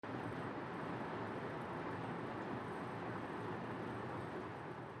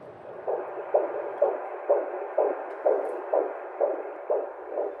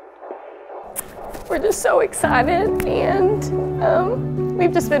We're just so excited, and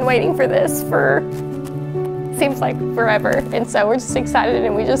we've just been waiting for this for, seems like forever. And so we're just excited,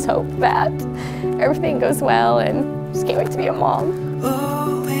 and we just hope that everything goes well, and just can't wait to be a mom.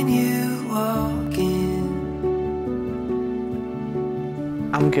 Oh, when you walk in.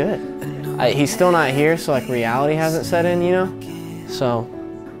 I'm good. He's still not here, so like reality hasn't set in, you know? So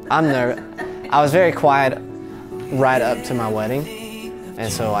I'm nervous. I was very quiet right up to my wedding, and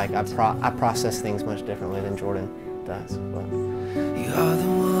so like I process things much differently than Jordan does. But. You are the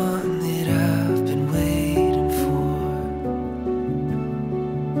one that I've been waiting for.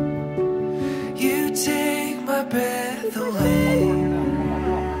 You take my breath away.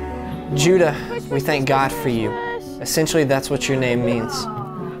 Judah, we thank God for you. Essentially, that's what your name means.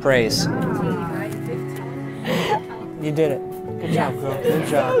 Praise. You did it. Good job, girl. Good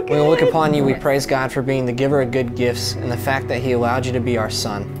job. When we look upon you, we praise God for being the giver of good gifts and the fact that He allowed you to be our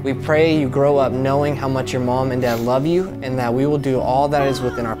son. We pray you grow up knowing how much your mom and dad love you, and that we will do all that is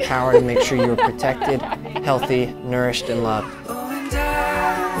within our power to make sure you are protected, healthy, nourished, and loved.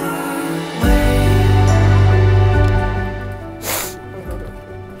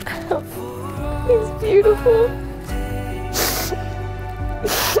 He's beautiful.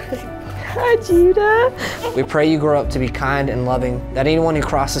 Hi, Judah. We pray you grow up to be kind and loving, that anyone who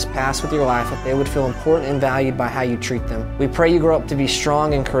crosses paths with your life, that they would feel important and valued by how you treat them. We pray you grow up to be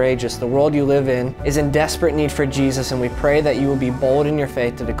strong and courageous. The world you live in is in desperate need for Jesus, and we pray that you will be bold in your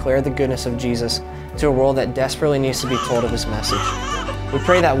faith to declare the goodness of Jesus to a world that desperately needs to be told of His message. We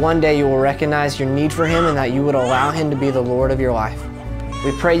pray that one day you will recognize your need for Him and that you would allow Him to be the Lord of your life.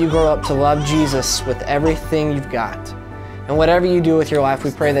 We pray you grow up to love Jesus with everything you've got. And whatever you do with your life,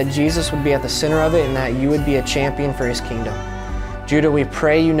 we pray that Jesus would be at the center of it and that you would be a champion for His kingdom. Judah, we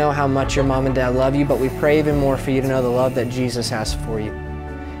pray you know how much your mom and dad love you, but we pray even more for you to know the love that Jesus has for you.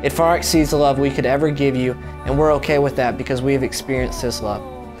 It far exceeds the love we could ever give you, and we're okay with that because we have experienced His love.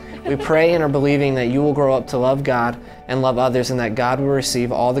 We pray and are believing that you will grow up to love God and love others, and that God will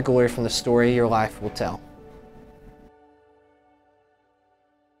receive all the glory from the story your life will tell.